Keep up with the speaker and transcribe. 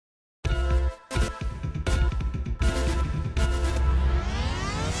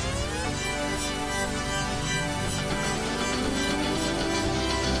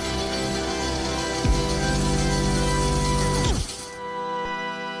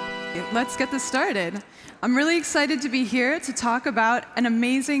Let's get this started. I'm really excited to be here to talk about an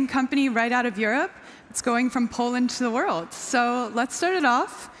amazing company right out of Europe. It's going from Poland to the world. So let's start it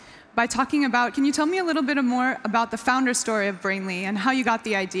off by talking about, can you tell me a little bit more about the founder story of Brainly and how you got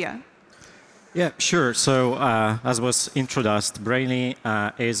the idea? Yeah, sure. So as was introduced, Brainly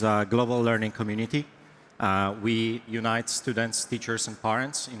is a global learning community. We unite students, teachers, and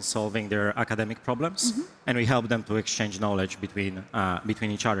parents in solving their academic problems, and we help them to exchange knowledge between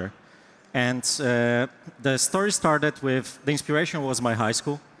each other. And the story started with, the inspiration was my high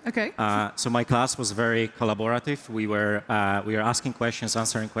school. Okay. So my class was very collaborative. We were asking questions,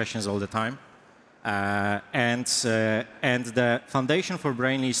 answering questions all the time. And the foundation for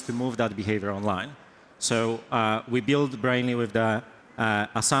Brainly is to move that behavior online. So we built Brainly with the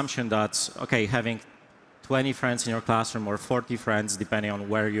assumption that, okay, having 20 friends in your classroom or 40 friends, depending on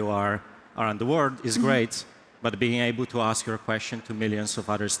where you are around the world, is great. But being able to ask your question to millions of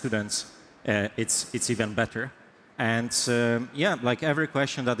other students, it's even better. And yeah, like every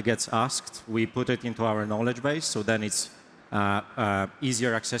question that gets asked, we put it into our knowledge base, so then it's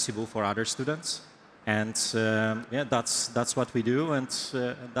easier accessible for other students. And yeah, that's what we do, and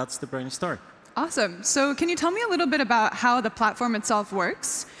that's the Brainly story. Awesome. So can you tell me a little bit about how the platform itself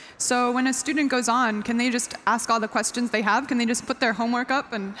works? So when a student goes on, can they just ask all the questions they have? Can they just put their homework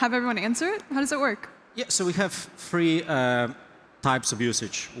up and have everyone answer it? How does it work? Yeah, so we have three types of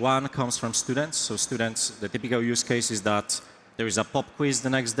usage. One comes from students. So students, the typical use case is that there is a pop quiz the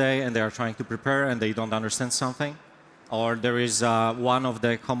next day and they are trying to prepare and they don't understand something. Or there is one of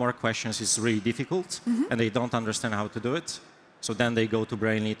the homework questions is really difficult and they don't understand how to do it. So then they go to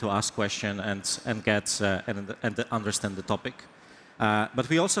Brainly to ask question and get and understand the topic. But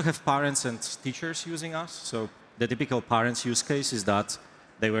we also have parents and teachers using us. So the typical parents use case is that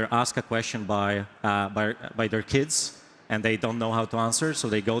they were asked a question by their kids and they don't know how to answer. So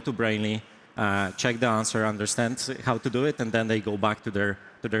they go to Brainly, check the answer, understand how to do it, and then they go back to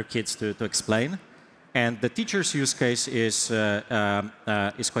their kids to explain. And the teacher's use case is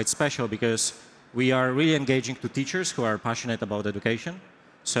quite special because we are really engaging to teachers who are passionate about education.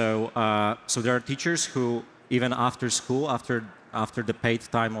 So there are teachers who, even after school, after the paid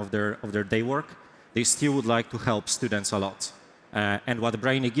time of their day work, they still would like to help students a lot. And what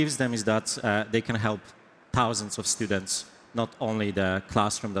Brainly gives them is that they can help thousands of students, not only the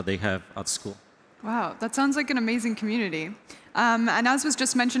classroom that they have at school. Wow, that sounds like an amazing community. And as was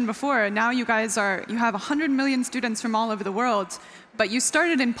just mentioned before, now you guys you have 100 million students from all over the world, but you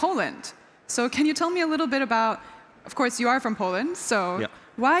started in Poland. So can you tell me a little bit about, of course you are from Poland, so yeah,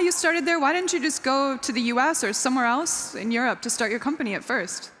 why you started there? Why didn't you just go to the US or somewhere else in Europe to start your company at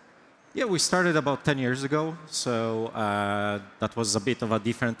first? Yeah, we started about 10 years ago, so that was a bit of a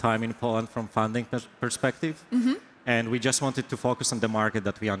different time in Poland from funding perspective. And we just wanted to focus on the market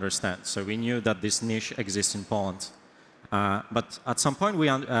that we understand. So we knew that this niche exists in Poland. But at some point,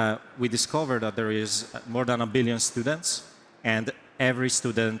 we discovered that there is more than 1 billion students, and every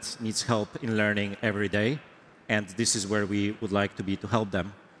student needs help in learning every day. And this is where we would like to be to help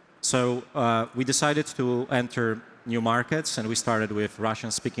them. So we decided to enter new markets, and we started with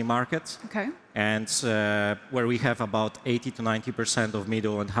Russian-speaking markets. Okay. And where we have about 80 to 90% of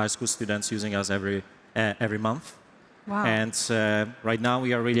middle and high school students using us every month. Wow. And right now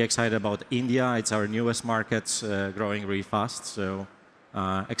we are really excited about India. It's our newest market, growing really fast. So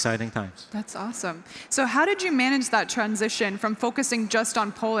exciting times. That's awesome. So how did you manage that transition from focusing just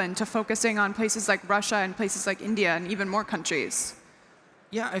on Poland to focusing on places like Russia and places like India and even more countries?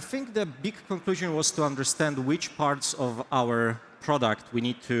 Yeah, I think the big conclusion was to understand which parts of our product we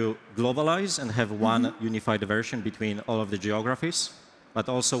need to globalize and have one unified version between all of the geographies, but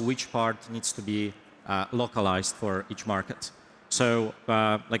also which part needs to be localized for each market. So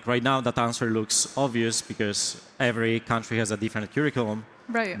like right now, that answer looks obvious because every country has a different curriculum.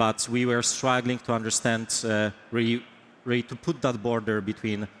 Right. But we were struggling to understand, really to put that border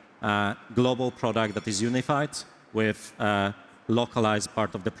between global product that is unified with localized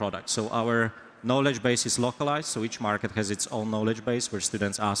part of the product. So our knowledge base is localized, so each market has its own knowledge base where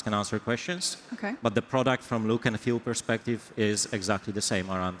students ask and answer questions. Okay. But the product from look and feel perspective is exactly the same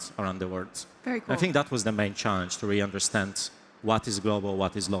around the world. Very cool. I think that was the main challenge, to really understand what is global,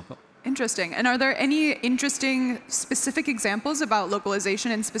 what is local. Interesting. And are there any interesting specific examples about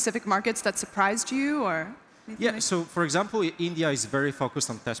localization in specific markets that surprised you, or? Yeah. So, for example, India is very focused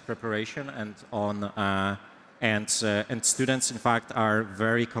on test preparation and on and students, in fact, are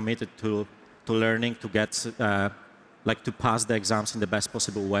very committed to learning to get like to pass the exams in the best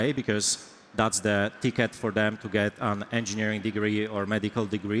possible way, because that's the ticket for them to get an engineering degree or medical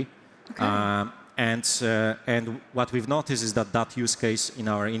degree. Okay. And what we've noticed is that that use case in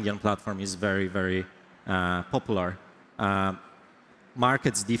our Indian platform is very, very popular.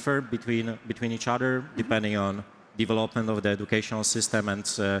 Markets differ between each other depending on development of the educational system,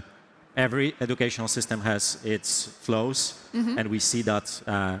 and every educational system has its flows, and we see that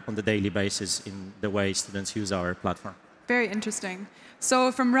on the daily basis in the way students use our platform. Very interesting.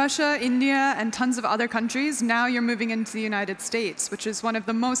 So from Russia, India, and tons of other countries, now you're moving into the United States, which is one of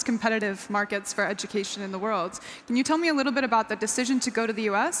the most competitive markets for education in the world. Can you tell me a little bit about the decision to go to the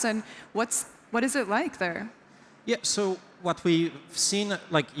US, and what is it like there? Yeah, so what we've seen,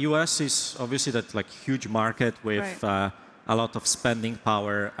 like US is obviously that like huge market with a lot of spending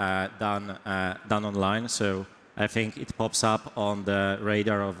power done online. So I think it pops up on the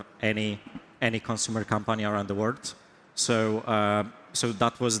radar of any consumer company around the world. So so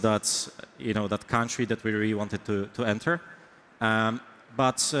that was that country that we really wanted to enter.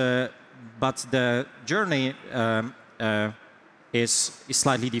 But the journey is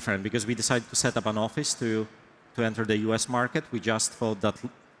slightly different because we decided to set up an office to enter the US market. We just thought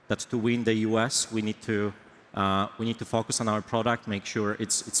that to win the US, we need to focus on our product, make sure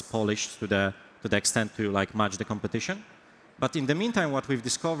it's polished to the extent to like match the competition. But in the meantime, what we've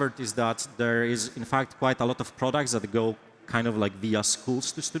discovered is that there is in fact quite a lot of products that go kind of like via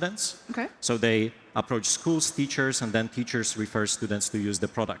schools to students. Okay. So they approach schools, teachers, and then teachers refer students to use the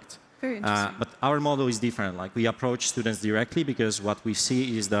product. Very interesting. But our model is different. Like we approach students directly because what we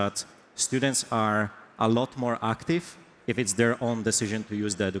see is that students are a lot more active if it's their own decision to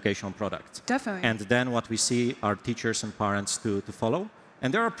use the educational product. Definitely. And then what we see are teachers and parents to follow.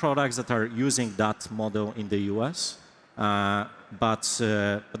 And there are products that are using that model in the US, but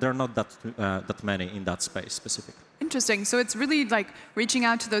there are not that many in that space specifically. Interesting. So it's really like reaching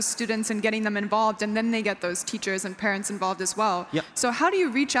out to those students and getting them involved, and then they get those teachers and parents involved as well. Yeah. So how do you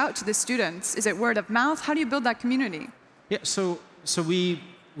reach out to the students? Is it word of mouth? How do you build that community? Yeah, so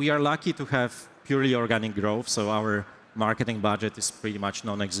we are lucky to have purely organic growth, so our marketing budget is pretty much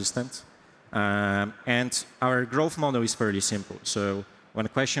non-existent. And our growth model is fairly simple. So when a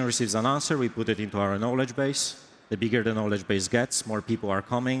question receives an answer, we put it into our knowledge base. The bigger the knowledge base gets, more people are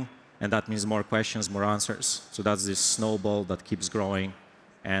coming, and that means more questions, more answers. So that's this snowball that keeps growing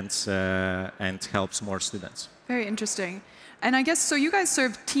and helps more students. Very interesting. And I guess, so you guys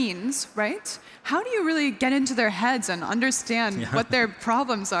serve teens, right? How do you really get into their heads and understand what their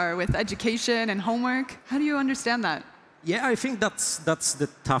problems are with education and homework? How do you understand that? Yeah, I think that's the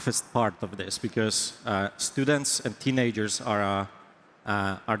toughest part of this, because students and teenagers are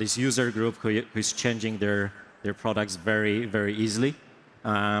this user group who is changing their products very, very easily.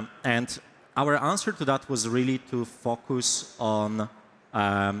 And our answer to that was really to focus on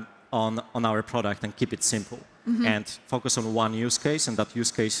our product and keep it simple. And focus on one use case, and that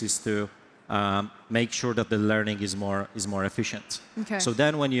use case is to make sure that the learning is more efficient. Okay. So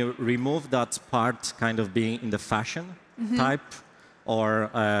then when you remove that part kind of being in the fashion type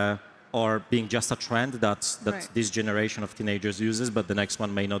or being just a trend that this generation of teenagers uses but the next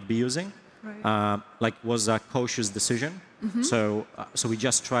one may not be using, like was a cautious decision. So we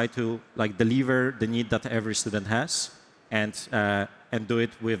just try to like deliver the need that every student has and do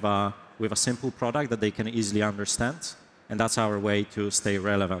it with a simple product that they can easily understand, and that's our way to stay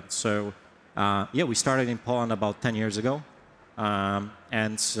relevant. So yeah, we started in Poland about 10 years ago,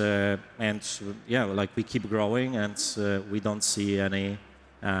 and yeah, like we keep growing, and we don't see any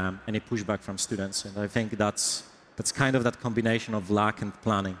pushback from students, and I think that's kind of that combination of luck and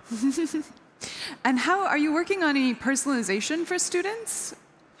planning. And how are you working on any personalization for students?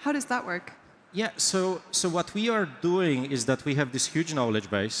 How does that work? Yeah, so what we are doing is that we have this huge knowledge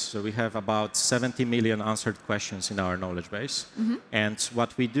base. So we have about 70 million answered questions in our knowledge base. And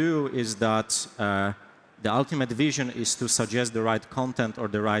what we do is that the ultimate vision is to suggest the right content or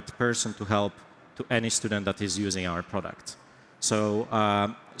the right person to help to any student that is using our product. So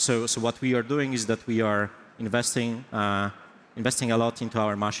what we are doing is that we are investing a lot into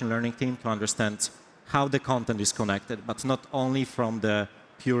our machine learning team to understand how the content is connected, but not only from the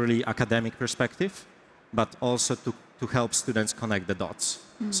purely academic perspective, but also to help students connect the dots.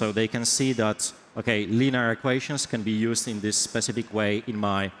 So they can see that, okay, linear equations can be used in this specific way in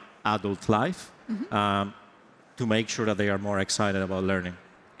my adult life to make sure that they are more excited about learning.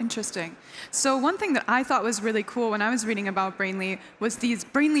 Interesting. So one thing that I thought was really cool when I was reading about Brainly was these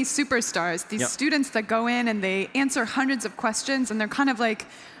Brainly superstars, these students that go in and they answer hundreds of questions, and they're kind of like,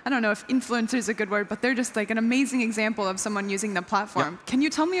 I don't know if influencer is a good word, but they're just like an amazing example of someone using the platform. Can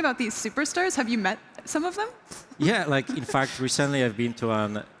you tell me about these superstars? Have you met some of them? Yeah, like in fact, recently I've been to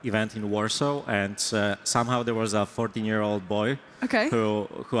an event in Warsaw, and somehow there was a 14-year-old boy who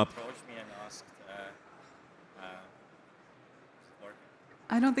approached me and asked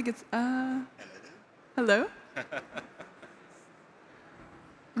I don't think it's, hello?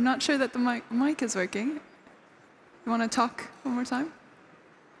 I'm not sure that the mic is working. You want to talk one more time?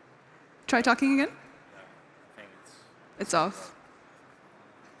 Try talking again? I think it's off.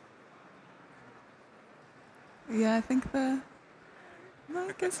 Yeah, I think the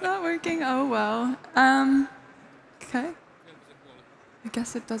mic is not working. Oh, well. Okay. I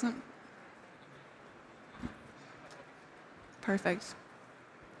guess it doesn't. Perfect.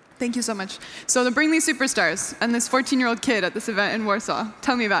 Thank you so much. So the Brainly Superstars and this 14-year-old kid at this event in Warsaw.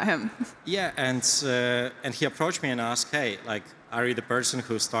 Tell me about him. Yeah, and he approached me and asked, hey, like, are you the person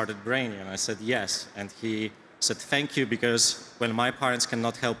who started Brainly? And I said, yes. And he said, thank you, because when my parents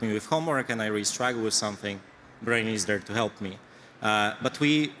cannot help me with homework and I really struggle with something, Brainly is there to help me. But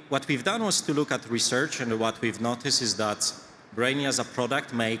what we've done was to look at research, and what we've noticed is that Brainly as a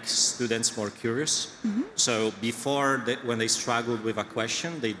product makes students more curious. Mm-hmm. So before, when they struggled with a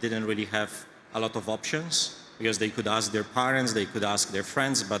question, they didn't really have a lot of options, because they could ask their parents, they could ask their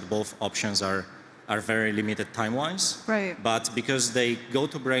friends, but both options are very limited time-wise. Right. But because they go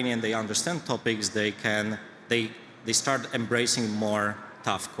to Brainly and they understand topics, they start embracing more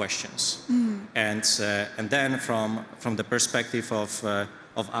tough questions. Mm. And then from the perspective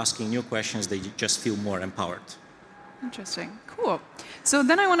of asking new questions, they just feel more empowered. Interesting. Cool. So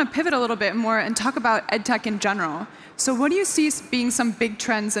then I want to pivot a little bit more and talk about EdTech in general. So what do you see being some big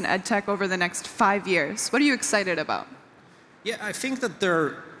trends in EdTech over the next 5 years? What are you excited about? Yeah, I think that there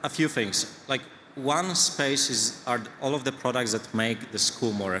are a few things. Like, one space are all of the products that make the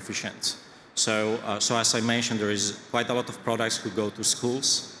school more efficient. So as I mentioned, there is quite a lot of products who go to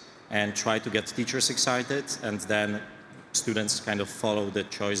schools and try to get teachers excited, and then students kind of follow the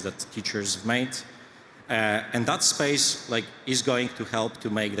choice that teachers have made. And that space is going to help to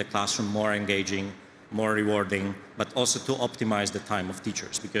make the classroom more engaging, more rewarding, but also to optimize the time of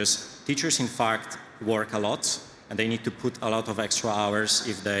teachers, because teachers in fact work a lot and they need to put a lot of extra hours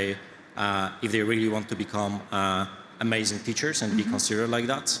if they really want to become amazing teachers and be considered like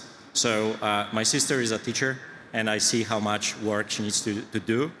that. So my sister is a teacher, and I see how much work she needs to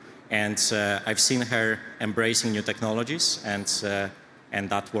do, and I've seen her embracing new technologies, and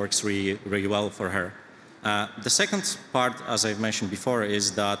that works really, really well for her. The second part, as I've mentioned before,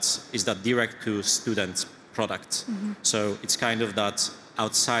 is that direct-to-student product. Mm-hmm. So it's kind of that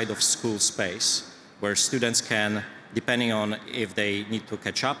outside of school space where students can, depending on if they need to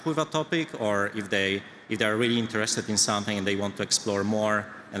catch up with a topic or if they are really interested in something and they want to explore more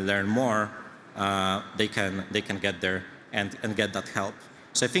and learn more, they can get there and get that help.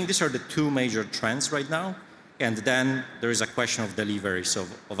 So I think these are the two major trends right now. And then there is a question of deliveries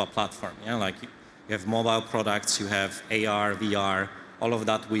of a platform. You know, like you have mobile products, you have AR, VR, all of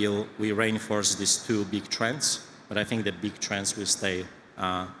that will reinforce these two big trends. But I think the big trends will stay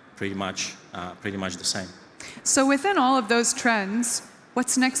pretty much the same. So within all of those trends,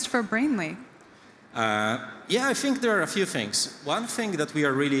 what's next for Brainly? Yeah, I think there are a few things. One thing that we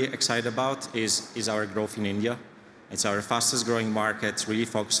are really excited about is our growth in India. It's our fastest growing market, really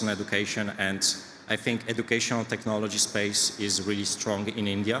focused on education, and I think educational technology space is really strong in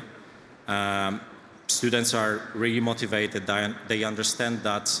India. Students are really motivated. They understand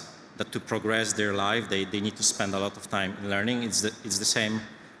that to progress their life, they need to spend a lot of time in learning. It's the same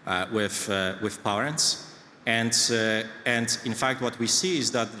with parents. And in fact, what we see is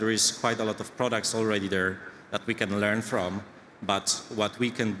that there is quite a lot of products already there that we can learn from. But what we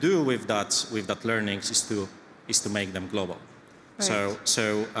can do with that learning is to make them global. Right.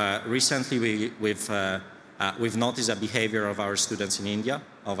 So recently we've noticed a behavior of our students in India,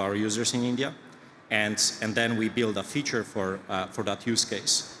 of our users in India, and then we build a feature for that use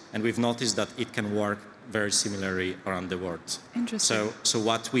case, and we've noticed that it can work very similarly around the world. Interesting. So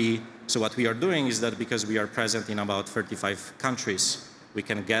what we are doing is that because we are present in about 35 countries, we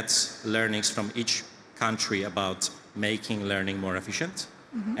can get learnings from each country about making learning more efficient,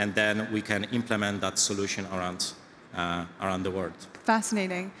 mm-hmm. and then we can implement that solution around the world.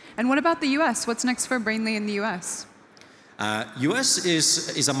 Fascinating. And what about the US? What's next for Brainly in the US? US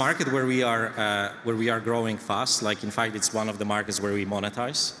is a market where we are growing fast. Like, in fact, it's one of the markets where we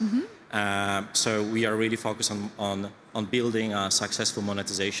monetize. Mm-hmm. So we are really focused on building a successful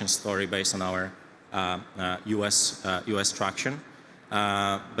monetization story based on our US traction.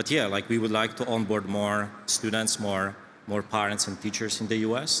 But yeah, like, we would like to onboard more students, more parents and teachers in the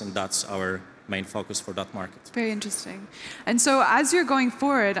US, and that's our main focus for that market. Very interesting. And so as you're going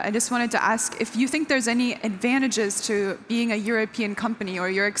forward, I just wanted to ask if you think there's any advantages to being a European company or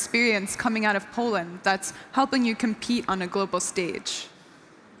your experience coming out of Poland that's helping you compete on a global stage.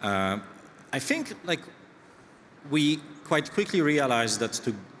 I think, like, quite quickly realized that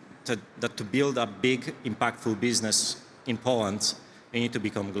to build a big, impactful business in Poland, you need to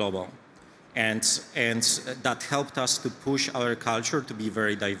become global. And that helped us to push our culture to be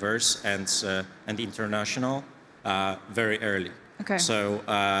very diverse and international very early. Okay. So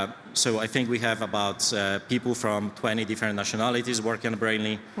I think we have about people from 20 different nationalities working on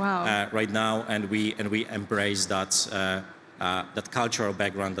Brainly right now, and we embrace that cultural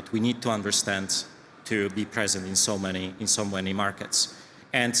background that we need to understand to be present in so many markets.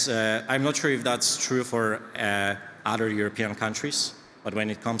 And I'm not sure if that's true for other European countries, but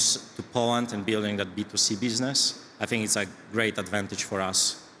when it comes to Poland and building that B2C business, I think it's a great advantage for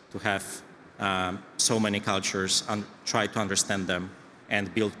us to have so many cultures and try to understand them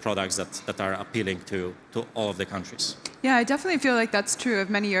and build products that are appealing to all of the countries. Yeah, I definitely feel like that's true of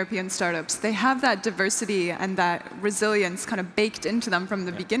many European startups. They have that diversity and that resilience kind of baked into them from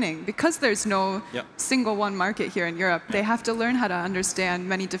the beginning. Because there's no single one market here in Europe, they have to learn how to understand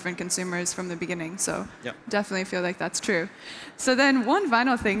many different consumers from the beginning. So definitely feel like that's true. So then one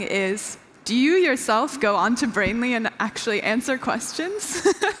final thing is, do you yourself go onto Brainly and actually answer questions?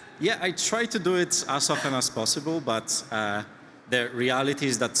 Yeah, I try to do it as often as possible, but the reality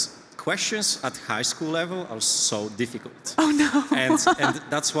is that questions at high school level are so difficult. Oh no! and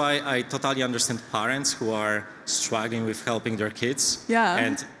that's why I totally understand parents who are struggling with helping their kids.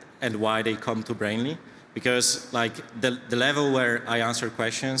 Yeah. And why they come to Brainly, because like the level where I answer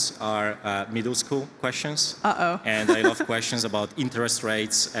questions are middle school questions. And I love questions about interest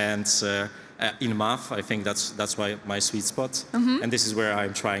rates and in math. I think that's why my sweet spot. And this is where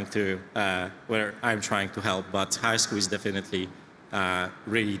I'm trying to help. But high school is definitely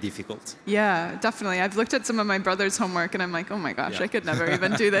really difficult. Yeah, definitely. I've looked at some of my brother's homework and I'm like, oh my gosh, I could never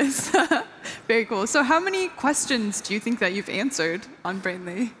even do this. Very cool. So how many questions do you think that you've answered on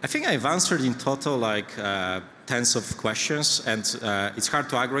Brainly? I think I've answered in total like tens of questions, and it's hard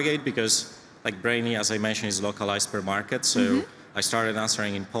to aggregate because like Brainly, as I mentioned, is localized per market. So I started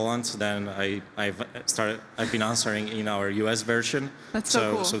answering in Poland, then I've been answering in our US version. That's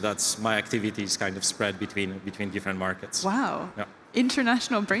so cool. So that's my activity is kind of spread between different markets. Wow. Yeah.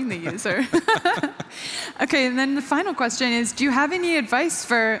 International Brainly user. Okay, and then the final question is, do you have any advice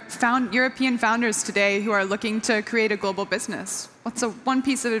for European founders today who are looking to create a global business? What's one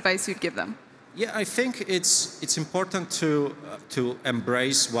piece of advice you'd give them? Yeah, I think it's important to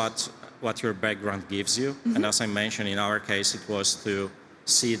embrace what your background gives you. And as I mentioned, in our case, it was to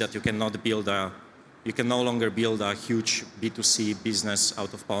see that you can no longer build a huge B2C business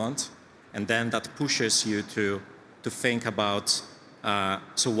out of Poland. And then that pushes you to think about,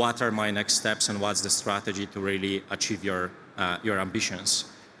 so what are my next steps and what's the strategy to really achieve your ambitions.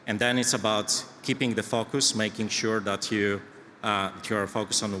 And then it's about keeping the focus, making sure that you're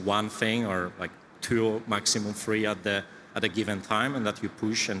focused on one thing or like 2, maximum 3 at a given time, and that you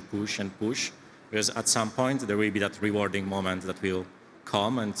push and push and push, because at some point there will be that rewarding moment that will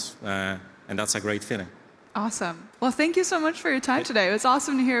come, and that's a great feeling. Awesome. Well, thank you so much for your time today. It was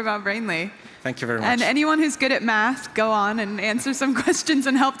awesome to hear about Brainly. Thank you very much. And anyone who's good at math, go on and answer some questions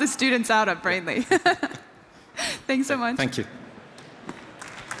and help the students out at Brainly. Thanks so much. Thank you.